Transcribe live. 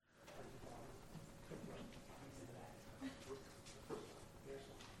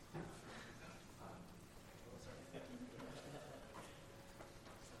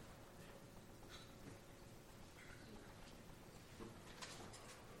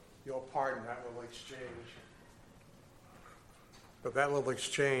You'll pardon that little exchange. But that little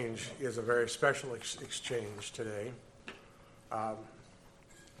exchange is a very special exchange today.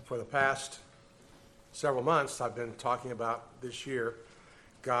 For the past several months, I've been talking about this year,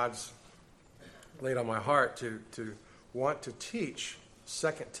 God's laid on my heart to want to teach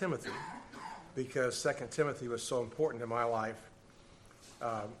 2 Timothy, because 2 Timothy was so important in my life.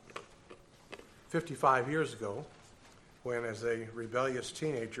 55 years ago, when as a rebellious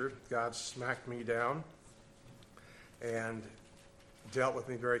teenager, God smacked me down and dealt with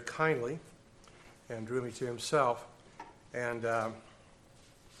me very kindly and drew me to himself. And 2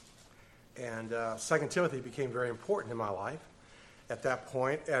 Timothy became very important in my life. At that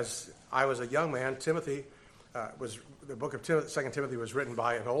point, as I was a young man, the book of 2 Timothy was written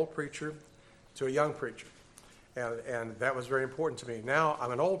by an old preacher to a young preacher. And that was very important to me. Now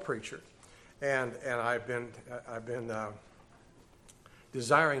I'm an old preacher, and I've been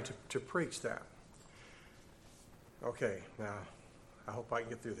desiring to preach that. Okay, now I hope I can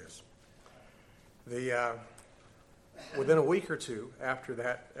get through this. Within a week or two after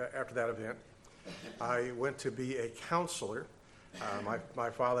that event, I went to be a counselor.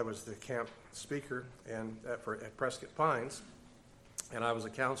 My father was the camp speaker at Prescott Pines, and I was a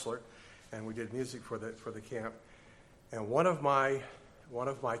counselor, and we did music for the camp. And one of my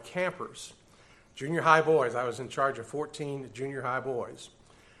campers, junior high boys, I was in charge of 14 junior high boys,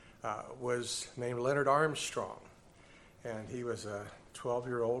 was named Leonard Armstrong, and he was a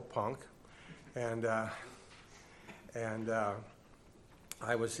 12-year-old punk, and I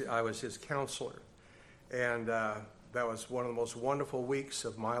was his counselor, and that was one of the most wonderful weeks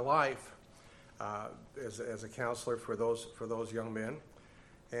of my life as a counselor for those young men.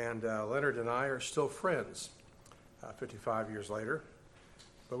 And Leonard and I are still friends 55 years later,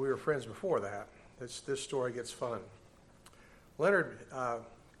 but we were friends before that. This story gets fun. Leonard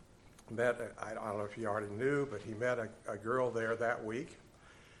met, I don't know if you already knew, but he met a girl there that week.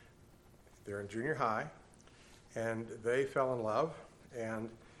 They're in junior high, and they fell in love. And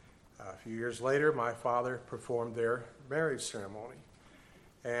a few years later, my father performed their marriage ceremony.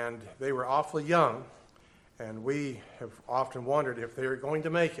 And they were awfully young, and we have often wondered if they were going to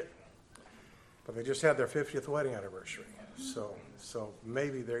make it. But they just had their 50th wedding anniversary, so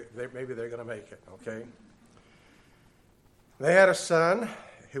maybe they're going to make it. Okay. They had a son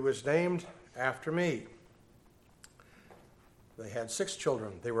who was named after me. They had 6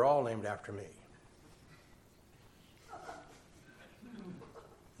 children. They were all named after me.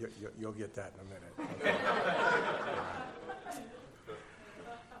 You'll get that in a minute. Okay.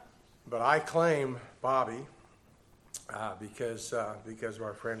 But I claim Bobby because of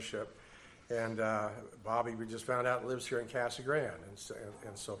our friendship. And Bobby, we just found out, lives here in Casa Grande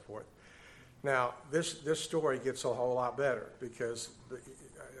and so forth. Now, this story gets a whole lot better because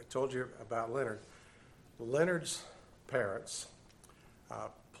I told you about Leonard. Leonard's parents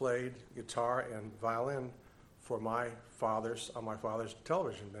played guitar and violin for my father's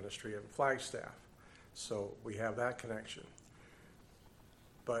television ministry at Flagstaff. So we have that connection.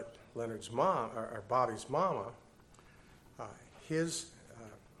 But Leonard's mom, or Bobby's mama, his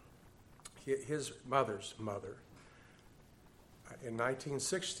mother's mother, in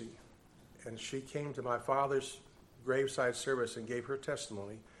 1960, and she came to my father's graveside service and gave her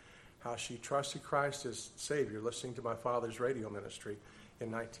testimony how she trusted Christ as Savior, listening to my father's radio ministry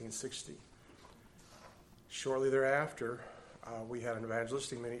in 1960. Shortly thereafter, we had an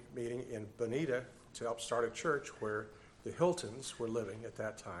evangelistic meeting in Bonita to help start a church where the Hiltons were living at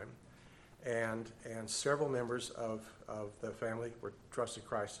that time, and several members of the family were trusted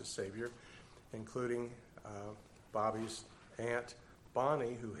Christ as Savior, including Bobby's aunt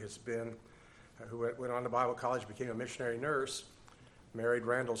Bonnie, who went on to Bible college, became a missionary nurse, married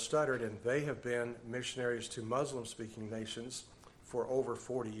Randall Studdard, and they have been missionaries to Muslim-speaking nations for over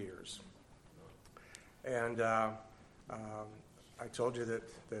 40 years. And I told you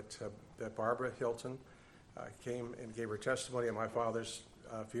that Barbara Hilton came and gave her testimony at my father's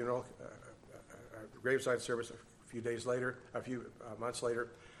funeral, graveside service. A few months later,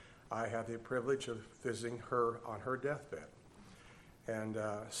 I had the privilege of visiting her on her deathbed. And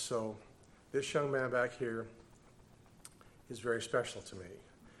so this young man back here is very special to me.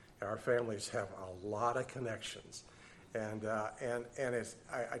 Our families have a lot of connections. And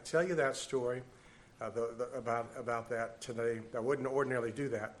I tell you that story about that today. I wouldn't ordinarily do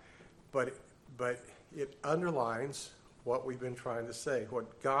that, but it underlines what we've been trying to say,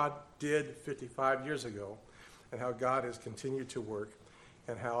 what God did 55 years ago, and how God has continued to work,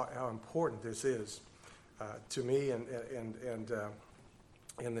 and how important this is to me and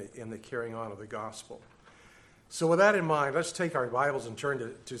in the carrying on of the gospel. So with that in mind, let's take our Bibles and turn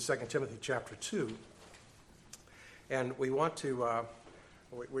to 2 Timothy chapter 2. And we want to,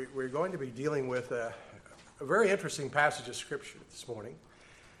 we're going to be dealing with a very interesting passage of Scripture this morning.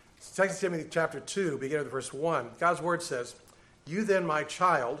 2 Timothy chapter 2, beginning with verse 1. God's Word says, "You then, my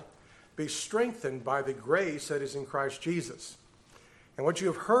child, be strengthened by the grace that is in Christ Jesus. And what you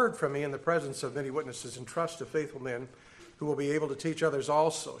have heard from me in the presence of many witnesses, entrust to faithful men who will be able to teach others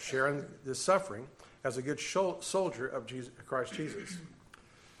also, sharing the suffering as a good soldier of Christ Jesus.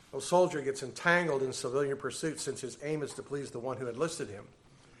 A soldier gets entangled in civilian pursuits since his aim is to please the one who enlisted him.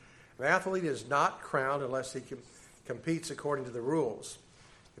 An athlete is not crowned unless he competes according to the rules.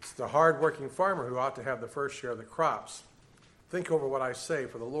 It's the hard-working farmer who ought to have the first share of the crops. Think over what I say,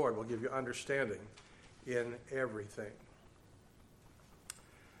 for the Lord will give you understanding in everything."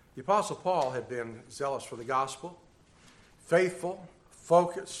 The Apostle Paul had been zealous for the gospel, faithful,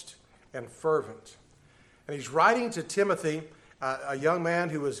 focused, and fervent. And he's writing to Timothy, a young man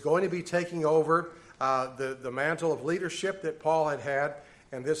who was going to be taking over the mantle of leadership that Paul had.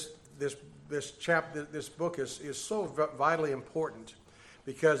 And this book is so vitally important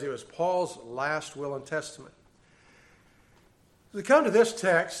because it was Paul's last will and testament. We come to this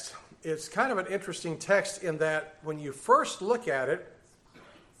text. It's kind of an interesting text in that when you first look at it,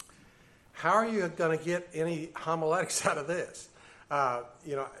 how are you going to get any homiletics out of this?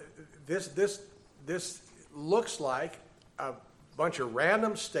 This looks like a bunch of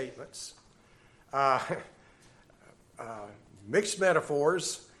random statements, mixed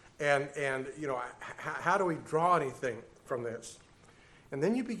metaphors, and how do we draw anything from this? And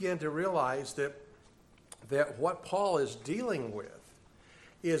then you begin to realize that what Paul is dealing with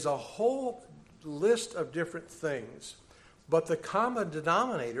is a whole list of different things, but the common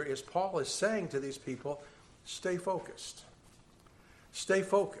denominator is Paul is saying to these people, stay focused. Stay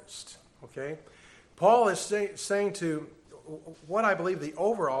focused, okay? Paul is saying to, what I believe the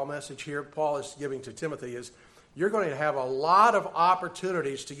overall message here Paul is giving to Timothy is, you're going to have a lot of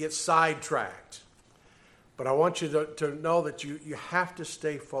opportunities to get sidetracked. But I want you to know that you have to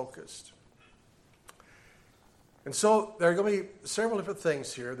stay focused. And so there are going to be several different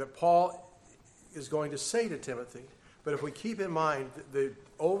things here that Paul is going to say to Timothy. But if we keep in mind the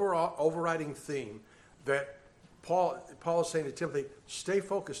overall overriding theme that Paul is saying to Timothy, stay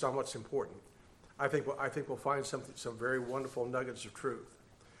focused on what's important, I think we'll find some very wonderful nuggets of truth.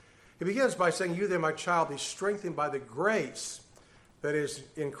 He begins by saying, "You then, my child, be strengthened by the grace that is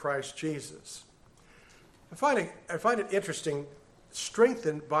in Christ Jesus." I find it interesting,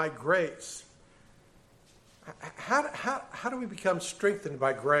 strengthened by grace. How do we become strengthened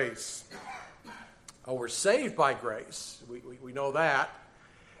by grace? Oh, we're saved by grace. We know that.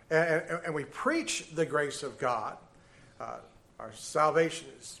 And we preach the grace of God. Our salvation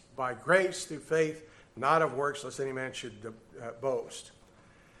is by grace through faith, not of works, lest any man should boast.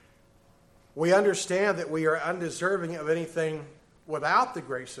 We understand that we are undeserving of anything without the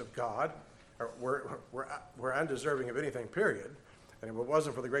grace of God. We're undeserving of anything, period. And if it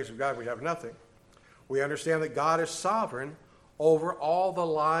wasn't for the grace of God, we'd have nothing. We understand that God is sovereign over all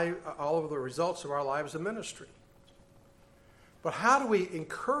of the results of our lives of ministry. But how do we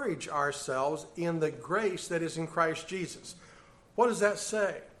encourage ourselves in the grace that is in Christ Jesus? What does that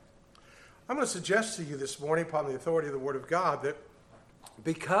say? I'm going to suggest to you this morning, upon the authority of the Word of God, that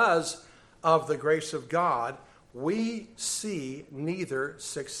because of the grace of God, we see neither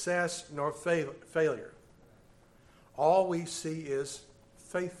success nor failure. All we see is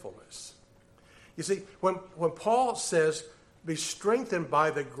faithfulness. You see, when Paul says, be strengthened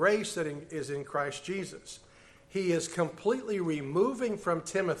by the grace that is in Christ Jesus, he is completely removing from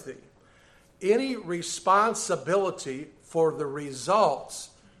Timothy any responsibility for the results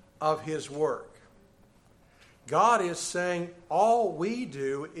of his work. God is saying all we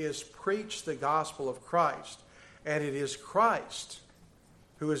do is preach the gospel of Christ, and it is Christ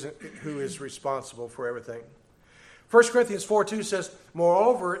who is responsible for everything. 1 Corinthians 4:2 says,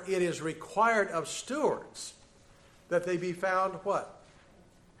 "Moreover, it is required of stewards that they be found" what?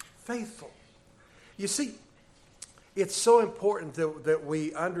 Faithful. You see, it's so important that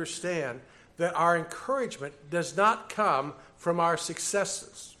we understand that our encouragement does not come from our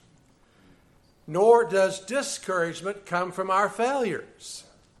successes, nor does discouragement come from our failures.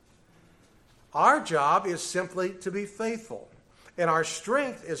 Our job is simply to be faithful, and our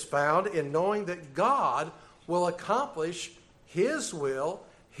strength is found in knowing that God will accomplish His will,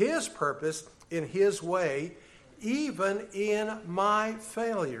 His purpose in His way, even in my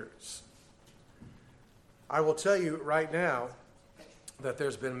failures. I will tell you right now that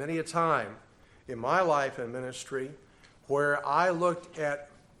there's been many a time in my life and ministry where I looked at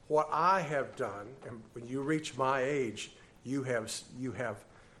what I have done, and when you reach my age, you have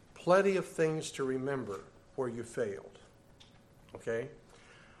plenty of things to remember where you failed. Okay?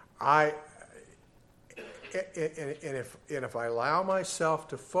 And if I allow myself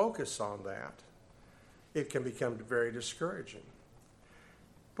to focus on that, it can become very discouraging.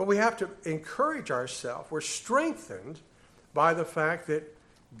 But we have to encourage ourselves. We're strengthened by the fact that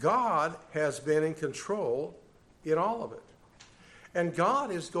God has been in control in all of it. And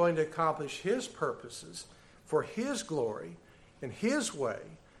God is going to accomplish His purposes for His glory in His way,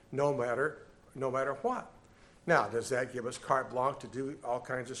 no matter what. Now, does that give us carte blanche to do all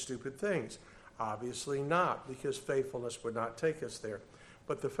kinds of stupid things? Obviously not, because faithfulness would not take us there.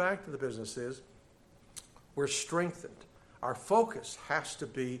 But the fact of the business is, we're strengthened. Our focus has to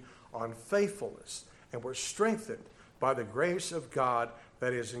be on faithfulness, and we're strengthened by the grace of God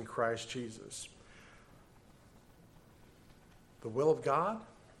that is in Christ Jesus. The will of God,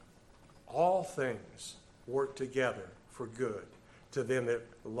 all things work together for good to them that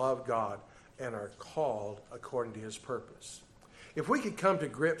love God and are called according to His purpose. If we could come to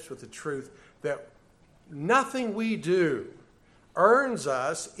grips with the truth that nothing we do earns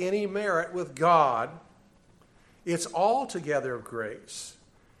us any merit with God, it's altogether of grace,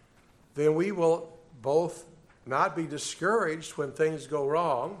 then we will both not be discouraged when things go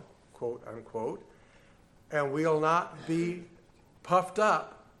wrong, quote unquote, and we'll not be puffed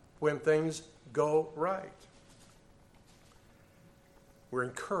up when things go right. We're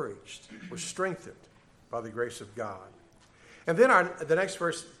encouraged. We're strengthened by the grace of God. And then the next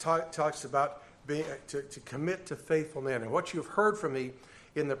verse talks about being to commit to faithful men. And what you've heard from me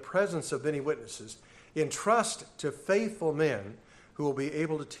in the presence of many witnesses, entrust to faithful men who will be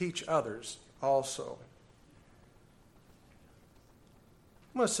able to teach others also.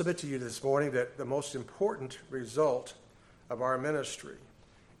 I'm going to submit to you this morning that the most important result of our ministry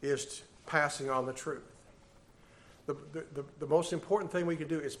is passing on the truth. The most important thing we can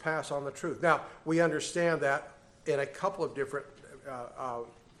do is pass on the truth. Now, we understand that in a couple of different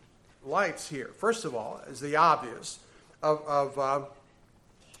lights here. First of all, is the obvious of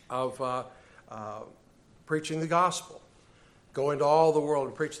preaching the gospel. Go into all the world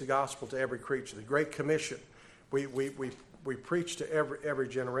and preach the gospel to every creature. The Great Commission. We preach to every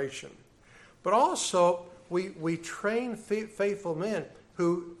generation. But also, we train faithful men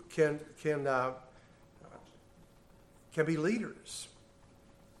who can be leaders.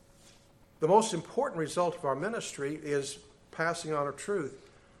 The most important result of our ministry is passing on a truth.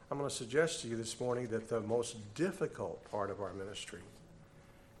 I'm going to suggest to you this morning that the most difficult part of our ministry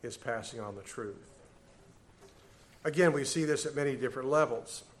is passing on the truth. Again, we see this at many different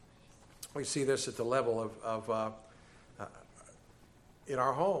levels. We see this at the level of in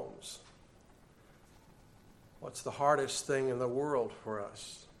our homes. What's the hardest thing in the world for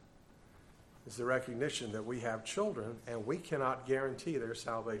us is the recognition that we have children and we cannot guarantee their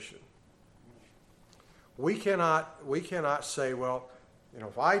salvation. We cannot say, well,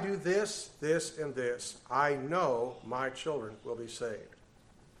 if I do this, this, and this, I know my children will be saved.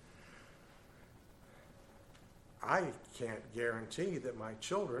 I can't guarantee that my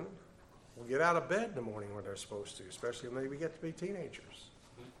children will get out of bed in the morning when they're supposed to, especially when they get to be teenagers.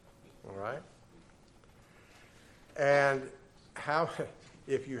 All right? And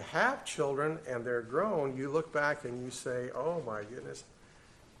if you have children and they're grown, you look back and you say, oh my goodness,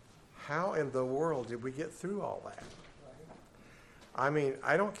 how in the world did we get through all that? I mean,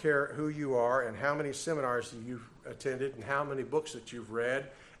 I don't care who you are and how many seminars you've attended and how many books that you've read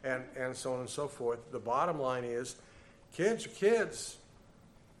and so on and so forth. The bottom line is, kids are kids.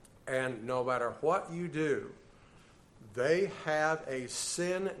 And no matter what you do, they have a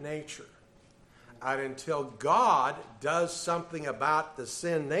sin nature. And until God does something about the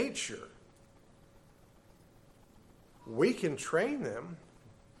sin nature, we can train them.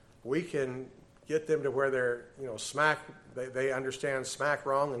 We can get them to where they're, they understand smack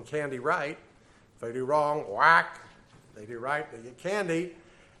wrong and candy right. If they do wrong, whack. If they do right, they get candy.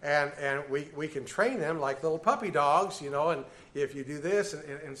 And we can train them like little puppy dogs, and if you do this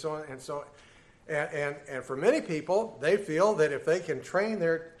and so on and so on. And for many people, they feel that if they can train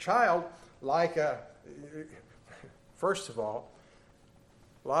their child like first of all,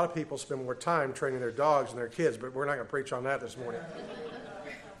 a lot of people spend more time training their dogs than their kids, but we're not going to preach on that this morning.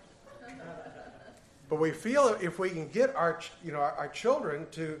 But we feel if we can get our children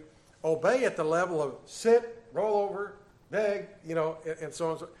to obey at the level of sit, roll over, beg, and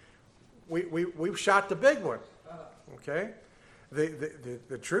so on. So we've shot the big one. Okay?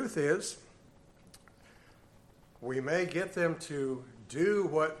 The truth is, we may get them to do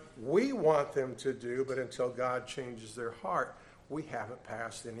what we want them to do, but until God changes their heart, we haven't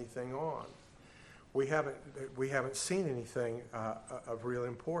passed anything on. We haven't seen anything of real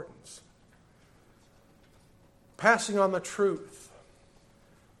importance. Passing on the truth.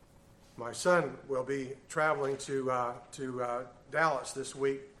 My son will be traveling to Dallas this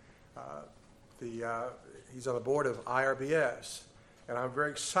week. He's on the board of IRBS, and I'm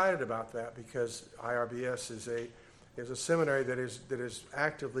very excited about that because IRBS is a seminary that is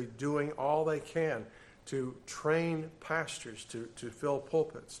actively doing all they can to train pastors to fill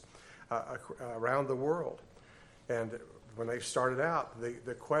pulpits around the world. And when they started out,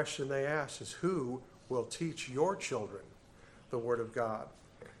 the question they asked is, who will teach your children the Word of God?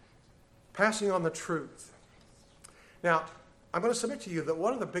 Passing on the truth. Now, I'm going to submit to you that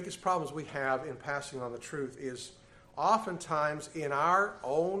one of the biggest problems we have in passing on the truth is oftentimes in our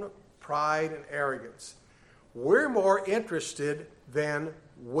own pride and arrogance. We're more interested in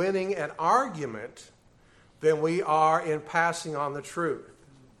winning an argument than we are in passing on the truth.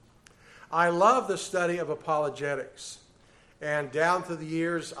 I love the study of apologetics, and down through the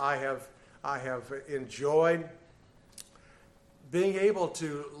years I have enjoyed being able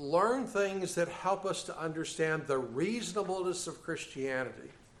to learn things that help us to understand the reasonableness of Christianity.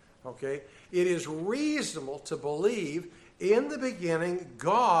 Okay? It is reasonable to believe in the beginning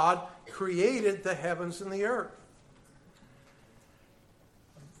God created the heavens and the earth.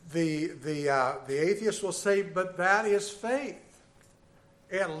 The atheist will say, but that is faith.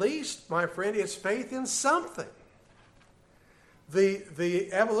 At least, my friend, it's faith in something. The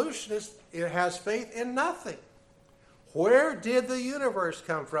evolutionist, it has faith in nothing. Where did the universe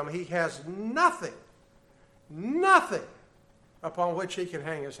come from? He has nothing upon which he can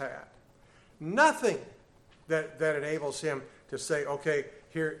hang his hat. Nothing that enables him to say, okay,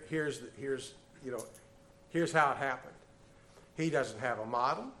 here's how it happened. He doesn't have a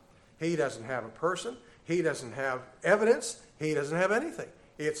model. He doesn't have a person. He doesn't have evidence. He doesn't have anything.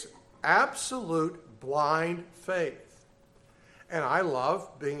 It's absolute blind faith. And I love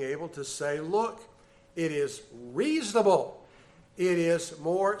being able to say, look, it is reasonable. It is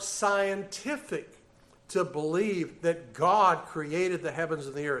more scientific to believe that God created the heavens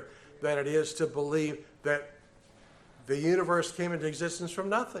and the earth than it is to believe that the universe came into existence from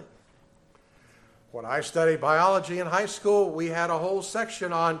nothing. When I studied biology in high school, we had a whole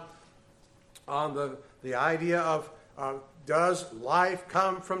section on the idea of does life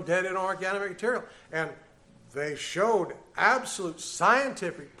come from dead inorganic material? And they showed absolute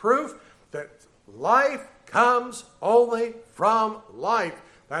scientific proof that life comes only from life.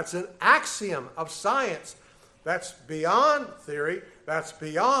 That's an axiom of science. That's beyond theory. That's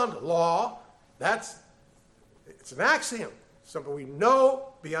beyond law. It's an axiom. Something we know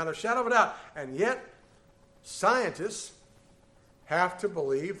beyond a shadow of a doubt. And yet, scientists have to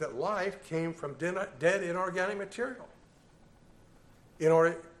believe that life came from dead inorganic material.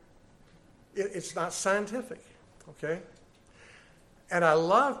 It's not scientific, okay? And I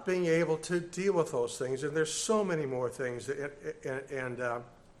love being able to deal with those things, and there's so many more things, and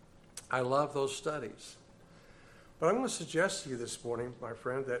I love those studies. But I'm going to suggest to you this morning, my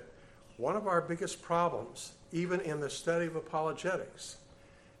friend, that one of our biggest problems, even in the study of apologetics,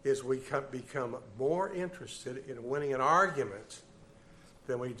 is we become more interested in winning an argument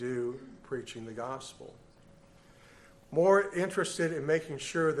than we do preaching the gospel. More interested in making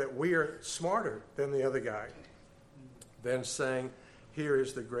sure that we are smarter than the other guy than saying, here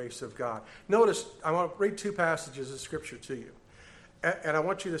is the grace of God. Notice, I want to read two passages of Scripture to you. And I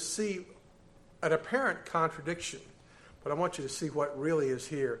want you to see an apparent contradiction, but I want you to see what really is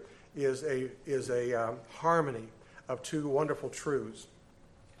here is a harmony of two wonderful truths.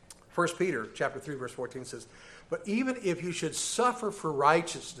 1 Peter chapter 3, verse 14 says, but even if you should suffer for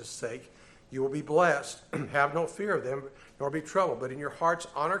righteousness' sake, you will be blessed. Have no fear of them, nor be troubled. But in your hearts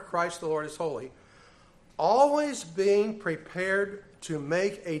honor Christ the Lord as holy, always being prepared to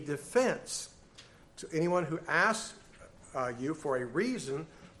make a defense to anyone who asks you for a reason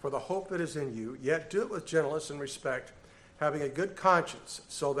for the hope that is in you, yet do it with gentleness and respect, having a good conscience,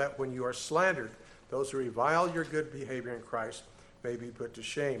 so that when you are slandered, those who revile your good behavior in Christ may be put to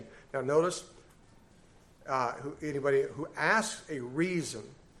shame. Now notice, anybody who asks a reason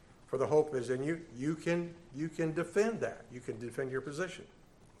for the hope that is in you, you can defend that. You can defend your position.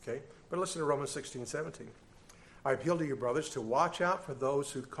 Okay? But listen to Romans 16:17. I appeal to you, brothers, to watch out for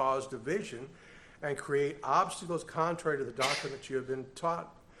those who cause division and create obstacles contrary to the doctrine that you have been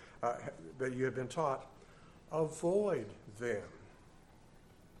taught. Avoid them.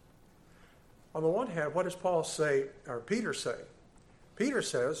 On the one hand, what does Paul say, or Peter say? Peter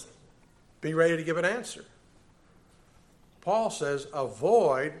says, be ready to give an answer. Paul says,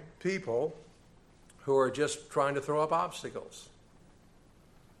 avoid people who are just trying to throw up obstacles.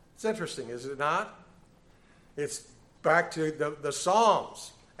 It's interesting, is it not? It's back to the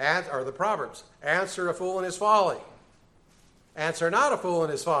Psalms, or the Proverbs. Answer a fool in his folly. Answer not a fool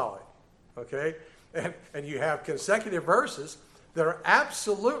in his folly. Okay? And you have consecutive verses that are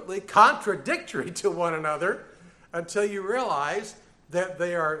absolutely contradictory to one another until you realize that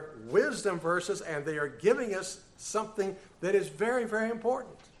they are wisdom verses and they are giving us something that is very, very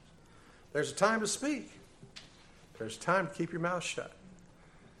important. There's a time to speak. There's time to keep your mouth shut.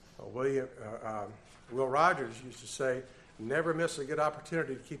 Will Rogers used to say, never miss a good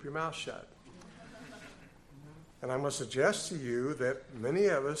opportunity to keep your mouth shut. And I'm going to suggest to you that many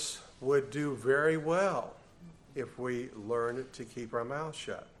of us would do very well if we learned to keep our mouth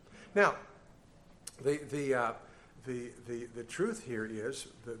shut. Now, the truth here is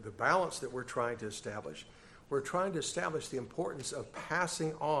the balance that we're trying to establish. We're trying to establish the importance of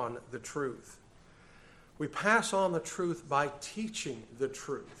passing on the truth. We pass on the truth by teaching the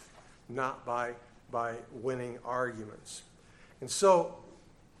truth, not by winning arguments. And so,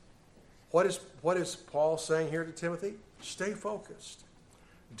 what is Paul saying here to Timothy? Stay focused.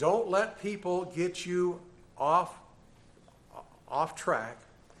 Don't let people get you off track.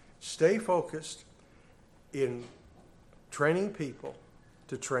 Stay focused in training people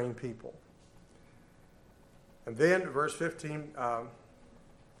to train people. And then verse 15,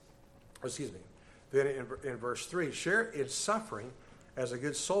 then in verse 3, share in suffering as a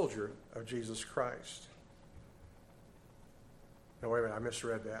good soldier of Jesus Christ. No, wait a minute, I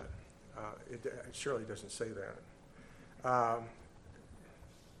misread that. It surely doesn't say that.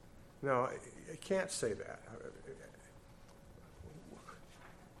 No, it can't say that.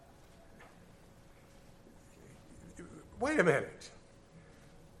 Wait a minute.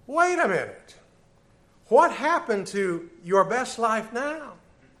 What happened to your best life now?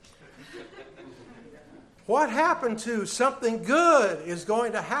 What happened to something good is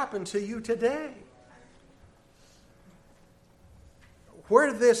going to happen to you today? Where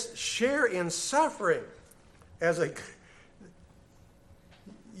did this share in suffering as a...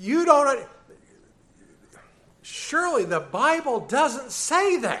 You don't... Surely the Bible doesn't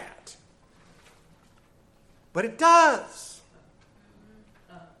say that. But it does.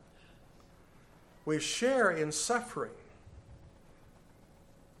 We share in suffering.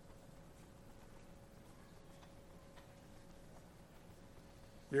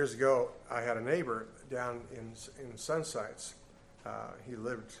 Years ago, I had a neighbor down in Sunsites. He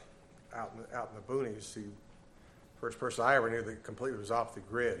lived out in the boonies. The first person I ever knew that completely was off the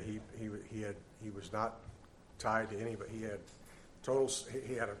grid. He was not tied to anybody.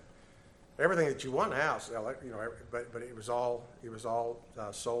 He had everything that you want in a house, but it was all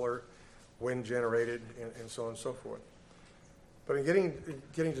solar, wind generated, and so on and so forth. But in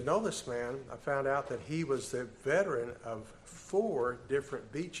getting to know this man, I found out that he was the veteran of 4 different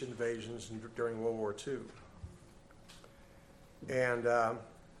beach invasions during World War II. And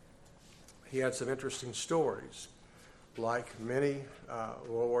he had some interesting stories. Like many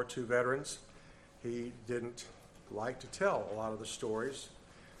World War II veterans, he didn't like to tell a lot of the stories,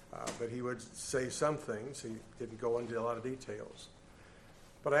 but he would say some things. He didn't go into a lot of details.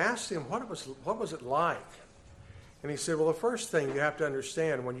 But I asked him, what was it like? And he said, well, the first thing you have to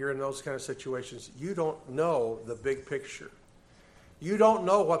understand when you're in those kind of situations, you don't know the big picture. You don't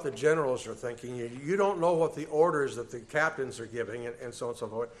know what the generals are thinking. You don't know what the orders that the captains are giving, and so on and so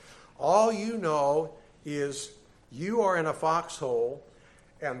forth. All you know is you are in a foxhole,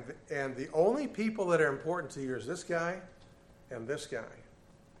 and the only people that are important to you is this guy and this guy.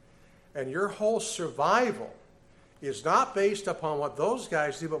 And your whole survival is not based upon what those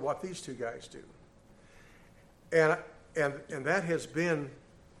guys do, but what these 2 guys do. And that has been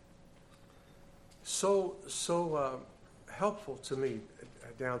so helpful to me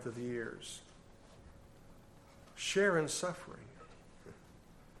down through the years. Share in suffering.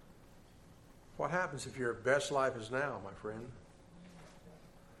 What happens if your best life is now, my friend?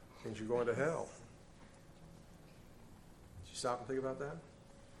 Means you're going to hell. Did you stop and think about that?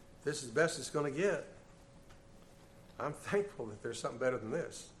 This is the best it's going to get. I'm thankful that there's something better than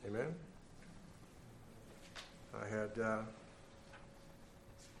this. Amen? I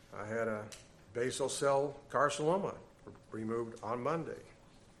had a basal cell carcinoma removed on Monday.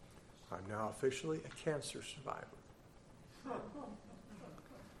 I'm now officially a cancer survivor.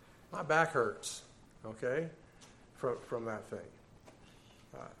 My back hurts, okay, from that thing.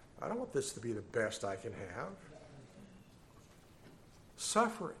 I don't want this to be the best I can have.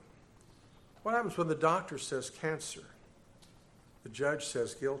 Suffering. What happens when the doctor says cancer? The judge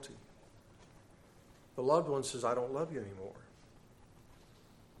says guilty. The loved one says, I don't love you anymore.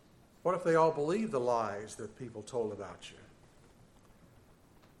 What if they all believe the lies that people told about you?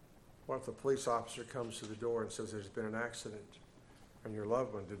 What if the police officer comes to the door and says there's been an accident and your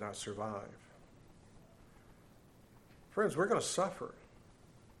loved one did not survive? Friends, we're going to suffer.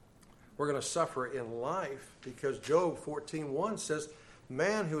 We're going to suffer in life because Job 14:1 says,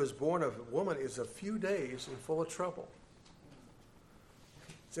 man who is born of a woman is a few days and full of trouble.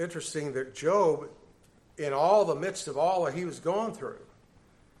 It's interesting that Job, in all the midst of all that he was going through,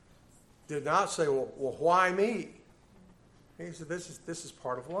 did not say, well, why me? He said, this is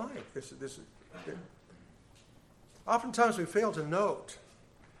part of life. This is. Oftentimes we fail to note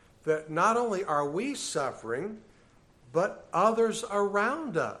that not only are we suffering, but others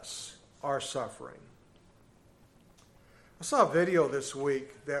around us are suffering. I saw a video this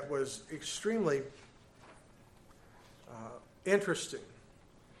week that was extremely interesting.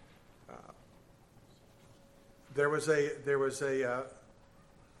 There was a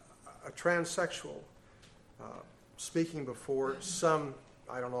transsexual speaking before some,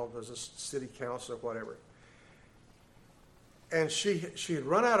 I don't know if it was a city council or whatever, and she had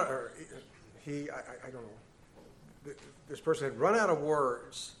run out of, or he, I don't know, this person had run out of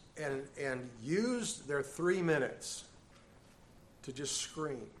words and used their 3 minutes to just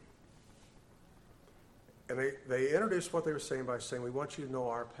scream. And they introduced what they were saying by saying, we want you to know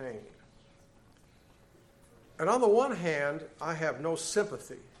our pain. And on the one hand, I have no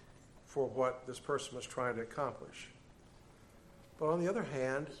sympathy for what this person was trying to accomplish. But on the other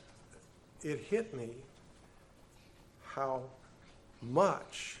hand, it hit me how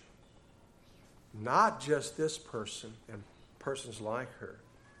much, not just this person and persons like her,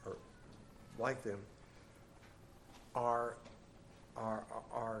 or like them, are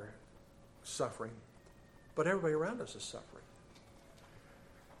suffering, but everybody around us is suffering.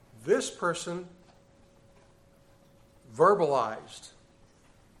 This person verbalized,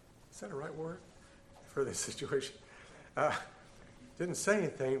 is that a right word for this situation? Didn't say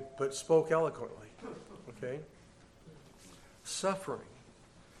anything, but spoke eloquently. Okay? Suffering.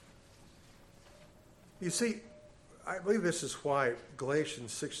 You see, I believe this is why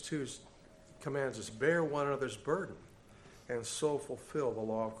Galatians 6:2 commands us, bear one another's burden and so fulfill the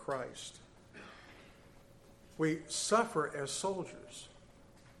law of Christ. We suffer as soldiers.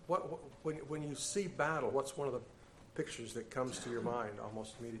 When you see battle, what's one of the pictures that comes to your mind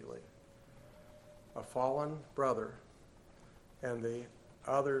almost immediately? A fallen brother and the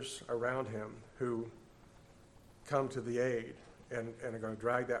others around him who come to the aid and are going to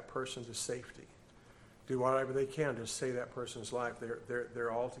drag that person to safety. Do whatever they can to save that person's life.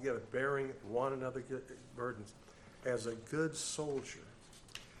 They're all together, bearing one another's burdens. As a good soldier,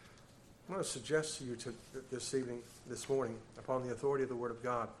 I'm going to suggest to you this morning, upon the authority of the Word of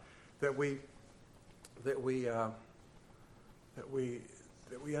God, that we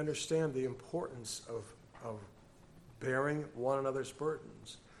understand the importance of bearing one another's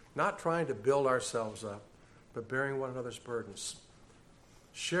burdens, not trying to build ourselves up, but bearing one another's burdens,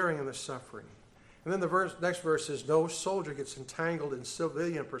 sharing in the suffering. And then the next verse is, no soldier gets entangled in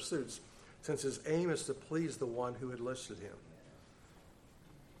civilian pursuits, since his aim is to please the one who enlisted him.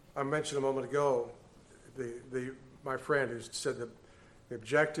 I mentioned a moment ago my friend who said that the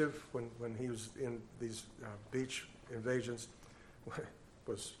objective when he was in these beach invasions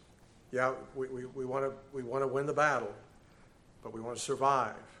was, we want to win the battle, but we want to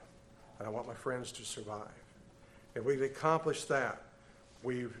survive, and I want my friends to survive. If we've accomplished that,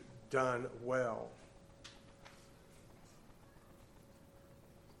 we've done well.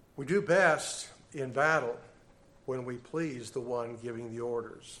 We do best in battle when we please the one giving the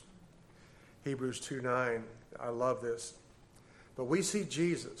orders. Hebrews 2:9, I love this. But we see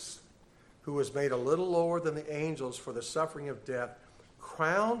Jesus, who was made a little lower than the angels for the suffering of death,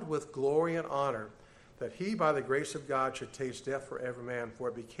 crowned with glory and honor, that he, by the grace of God, should taste death for every man. For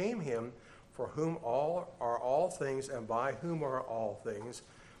it became him, for whom all are all things, and by whom are all things,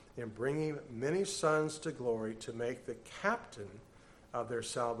 in bringing many sons to glory, to make the captain of their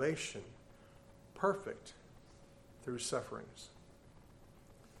salvation perfect through sufferings.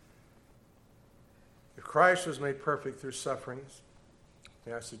 If Christ was made perfect through sufferings,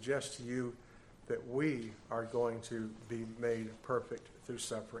 may I suggest to you that we are going to be made perfect through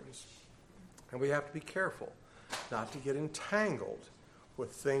sufferings. And we have to be careful not to get entangled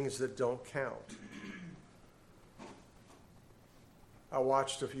with things that don't count. I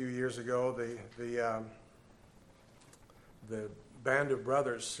watched a few years ago the Band of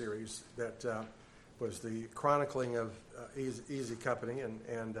Brothers series that was the chronicling of Easy Company,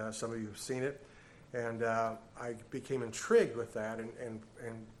 and some of you have seen it. And I became intrigued with that and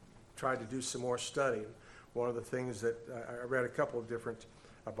tried to do some more study. One of the things that I read a couple of different,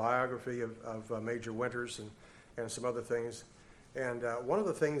 a biography of Major Winters and some other things. And one of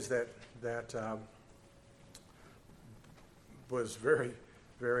the things that was very,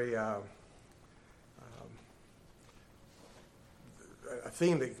 very a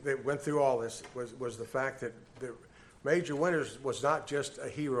theme that went through all this was the fact that Major Winters was not just a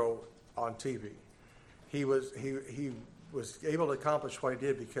hero on TV. He was able to accomplish what he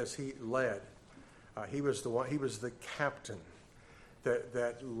did because he led. He was the captain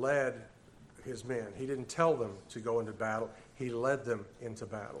that led his men. He didn't tell them to go into battle. He led them into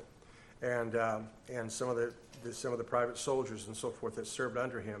battle. And some of the private soldiers and so forth that served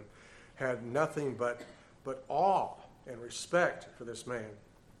under him had nothing but awe and respect for this man.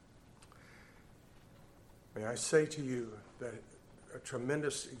 May I say to you that a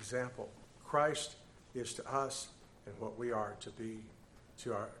tremendous example Christ is to us and what we are to be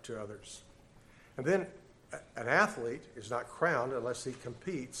to others. And then an athlete is not crowned unless he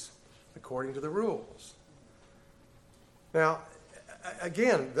competes according to the rules. Now,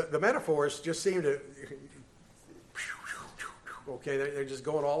 again, the metaphors just seem to, okay, they're just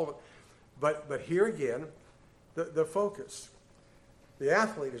going all over. But here again, the focus. The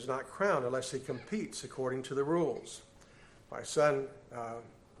athlete is not crowned unless he competes according to the rules. My son,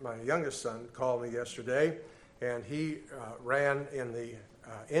 my youngest son, called me yesterday, and he ran in the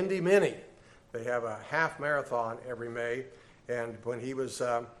Indy Mini. They have a half marathon every May, and when he was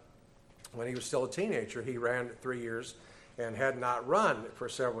still a teenager, he ran 3 years and had not run for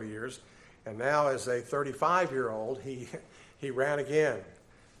several years. And now, as a 35-year-old, he ran again.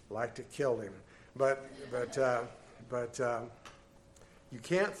 Liked it killed him. But you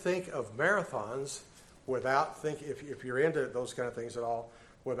can't think of marathons without if you're into those kind of things at all,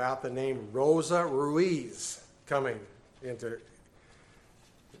 without the name Rosa Ruiz coming into.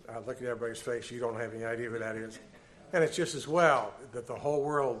 Looking at everybody's face, you don't have any idea who that is. And it's just as well that the whole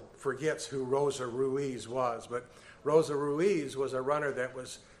world forgets who Rosa Ruiz was. But Rosa Ruiz was a runner that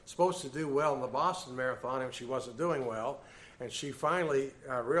was supposed to do well in the Boston Marathon, and she wasn't doing well. And she finally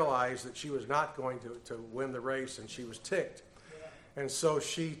realized that she was not going to win the race, and she was ticked. And so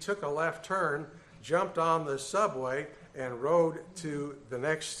she took a left turn, jumped on the subway, and rode to the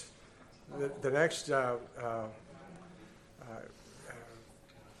next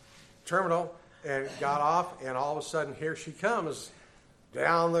terminal and got off, and all of a sudden here she comes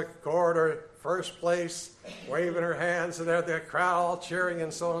down the corridor, first place, waving her hands, and the crowd all cheering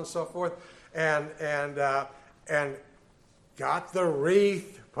and so on and so forth, and got the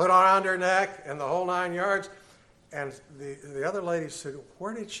wreath put around her neck and the whole 9 yards. And the other lady said,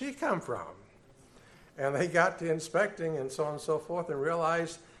 "Where did she come from?" And they got to inspecting and so on and so forth and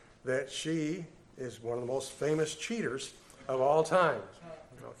realized that she is one of the most famous cheaters of all time.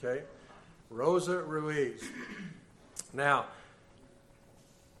 Okay? Rosa Ruiz. Now,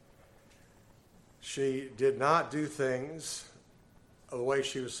 she did not do things the way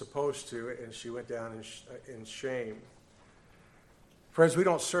she was supposed to, and she went down in shame. Friends, we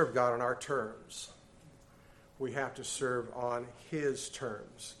don't serve God on our terms. We have to serve on His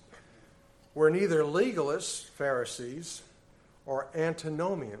terms. We're neither legalists, Pharisees, or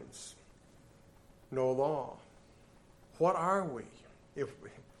antinomians. No law. What are we?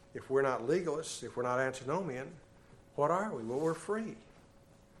 If we're not legalists, if we're not antinomian, what are we? Well, we're free.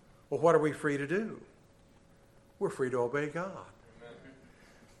 Well, what are we free to do? We're free to obey God.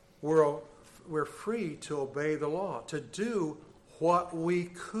 We're free to obey the law, to do what we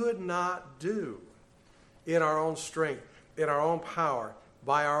could not do in our own strength, in our own power,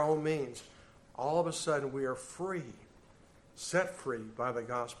 by our own means. All of a sudden, we are free, set free by the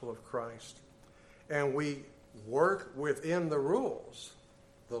gospel of Christ. And we work within the rules,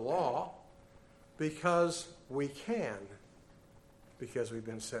 the law, because we can, because we've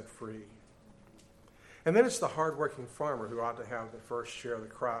been set free. And then it's the hardworking farmer who ought to have the first share of the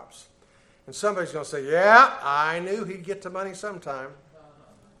crops. And somebody's going to say, "Yeah, I knew he'd get the money sometime."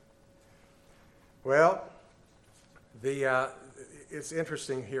 Well, it's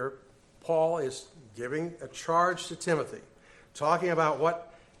interesting here. Paul is giving a charge to Timothy, talking about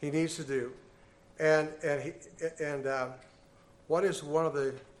what he needs to do. And what is one of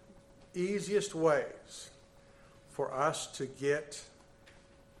the easiest ways for us to get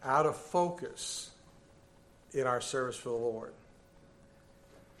out of focus in our service for the Lord?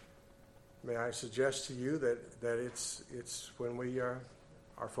 May I suggest to you that it's when we are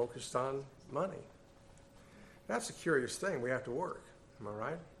focused on money. That's a curious thing. We have to work. Am I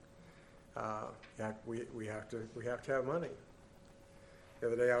right? We have to have money. The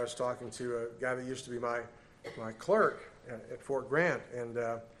other day I was talking to a guy that used to be my clerk at Fort Grant, and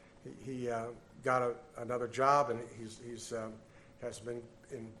he got another job, and he's has been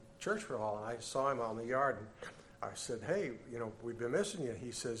in church for a while. And I saw him on the yard, and I said, hey, we've been missing you.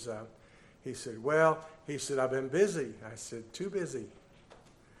 He said, well, I've been busy. I said, too busy.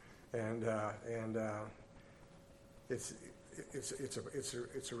 And it's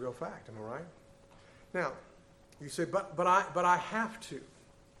a real fact. Am I right? Now, you say, but I have to.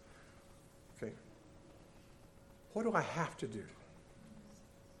 Okay. What do I have to do?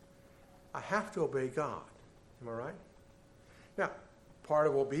 I have to obey God. Am I right? Now, part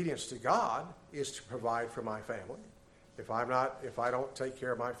of obedience to God is to provide for my family. If I don't take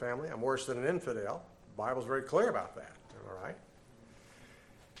care of my family, I'm worse than an infidel. The Bible's very clear about that. Am I right?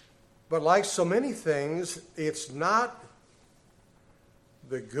 But like so many things, it's not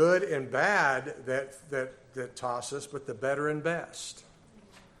the good and bad that toss us, but the better and best.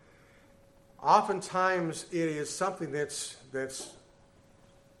 Oftentimes, it is something that's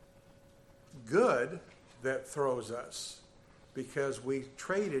good that throws us because we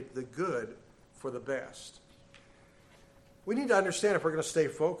traded the good for the best. We need to understand, if we're going to stay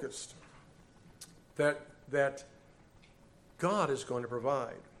focused, that God is going to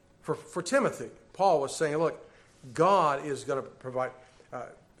provide. For Timothy, Paul was saying, look, God is going to provide. The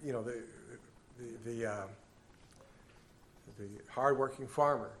hardworking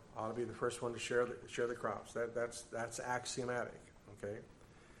farmer ought to be the first one to share the crops. That's axiomatic. Okay.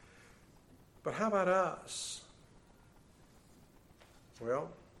 But how about us? Well,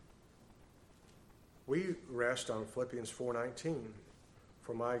 we rest on Philippians 4:19.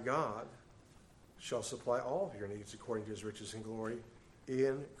 For my God shall supply all of your needs according to his riches and glory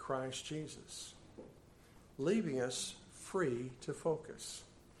in Christ Jesus. Leaving us free to focus.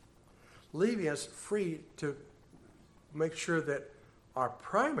 Leaving us free to make sure that our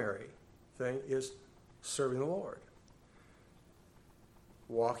primary thing is serving the Lord.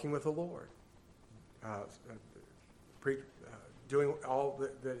 Walking with the Lord. Doing all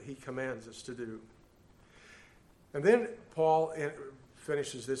that he commands us to do. And then Paul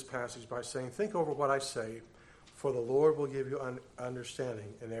finishes this passage by saying, think over what I say, for the Lord will give you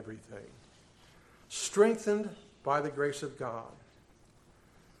understanding in everything. Strengthened by the grace of God.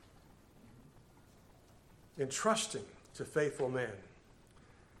 Entrusting to faithful men.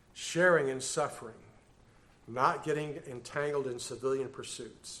 Sharing in suffering. Not getting entangled in civilian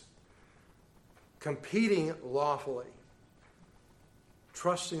pursuits. Competing lawfully.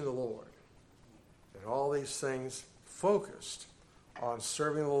 Trusting the Lord. And all these things focused on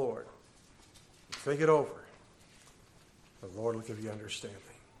serving the Lord. Think it over. The Lord will give you understanding.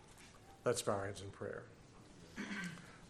 Let's bow our heads in prayer.